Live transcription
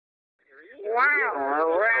Wow,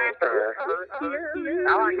 a rapper.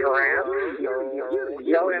 I like rap.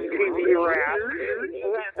 Yo, MTV rap.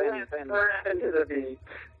 Listen to the beat.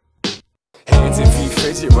 Hands and feet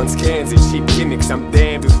fidget, run scans and cheap gimmicks. I'm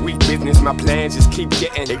damned with weak business, my plans just keep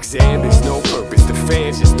getting examined. There's no purpose, the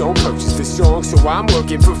fans just don't purchase the song, so I'm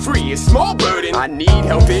working for free. It's small burden, I need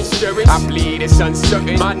health insurance. I bleed, it's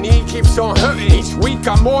uncertain, my knee keeps on hurting. Each week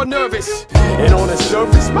I'm more nervous, and on the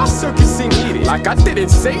surface my circuit seem heated. Like I didn't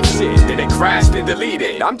save shit, then it crashed and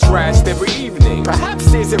deleted. I'm trashed every evening,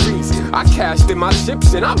 perhaps there's a reason. I cashed in my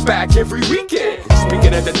chips and I'm back every weekend.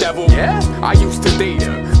 Speaking of the devil, yeah, I used to date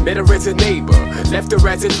her, met her as a neighbor, left her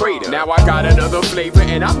as a traitor. Now I got another flavor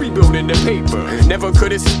and I'm rebuilding the paper. Never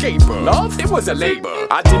could escape her, love, it was a labor.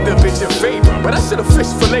 I did the bitch a favor, but I should've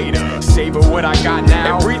fished for later. Savor what I got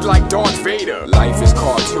now and breathe like Darth Vader. Life is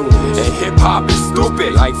cartoon, and hip-hop is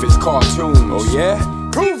stupid. Life is cartoon, oh yeah?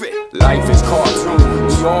 Prove it! Life is cartoon,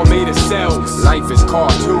 we all made of cells. Life is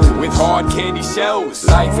cartoon, with hard candy shells.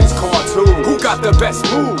 Life is cartoon, who got the best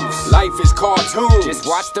moves? Life is cartoon, just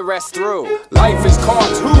watch the rest through. Life is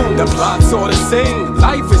cartoon, the plot's all the same.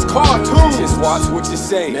 Life is cartoon, just watch what you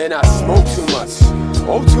say. Man, I smoke too much,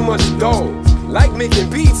 oh too much dough. Like making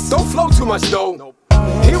beats, don't flow too much though.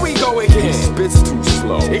 Here we go again. He spits too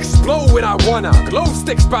slow. Explode when I wanna. Glow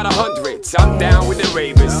sticks by the hundreds. I'm down with the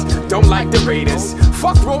ravers. Don't like the Raiders.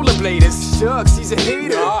 Fuck rollerbladers. Shucks, he's a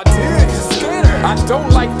hater. Aw, dude, he's a skater. I don't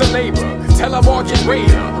like the labor. Tell him I'll get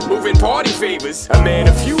Raider. Moving party favors. A man,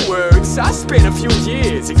 a few words. I spent a few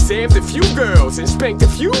years. Examined a few girls and spanked a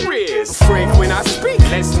few rears. Frank, when I speak,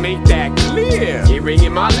 let's make that clear. Earring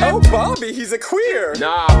in my lip. Oh, Bobby, he's a queer.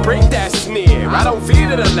 Nah, break that sneer. I don't veer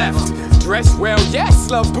to the left. Dress well,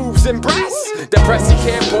 yes, love boobs and breasts. Depressed, you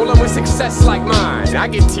can't pull them with success like mine. I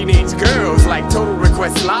get teenage girls like Total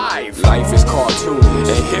Request Live. Life is cartoon,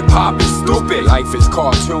 and hip-hop is stupid. Life is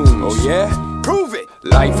cartoon, oh yeah? Prove it!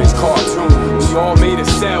 Life is cartoon, we all made of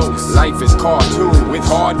cells. Life is cartoon, with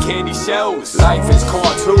hard candy shells. Life is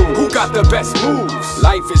cartoon, who got the best moves?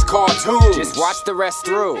 Life is cartoon, just watch the rest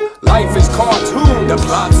through. Life is cartoon, the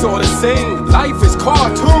plot's all the same. Life is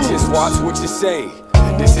cartoon, just watch what you say.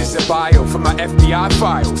 This is a bio from my FBI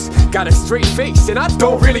files. Got a straight face and I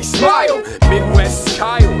don't really smile. Midwest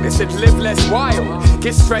child, it said live less wild.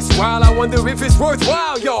 Get stressed while I wonder if it's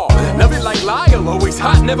worthwhile, y'all. Love it like Lyle, always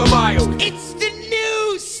hot, never mild. It's the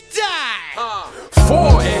new style.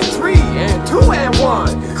 4 and 3 and 2 and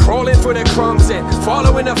 1. Crawling for the crumbs and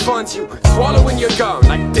following the funds. You swallowing your gum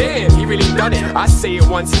like damn, he really done it. I say it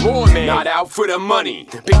once more, man, not out for the money.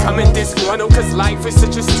 Becoming disgruntled cause life is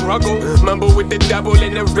such a struggle. Mumble with the double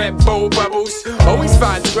in the Red Bull bubbles. Always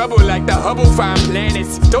find trouble like the Hubble find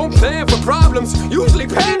planets. Don't plan for problems, usually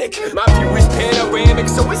panic. My view is panoramic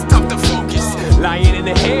so it's tough to focus. Lying in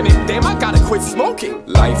the hammock, damn I gotta quit smoking.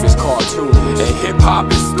 Life is cartoon, and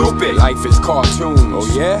hip-hop is stupid. Life is cartoon, oh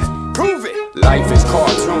yeah? Prove it! Life is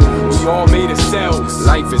cartoon, we all made of cells.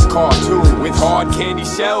 Life is cartoon, with hard candy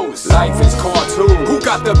shells. Life is cartoon, who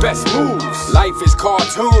got the best moves? Life is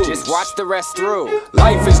cartoon, just watch the rest through.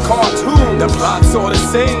 Life is cartoon, the plot's all the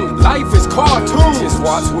same. Life is cartoon, just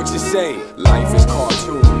watch what you say. Life is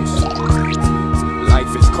cartoon.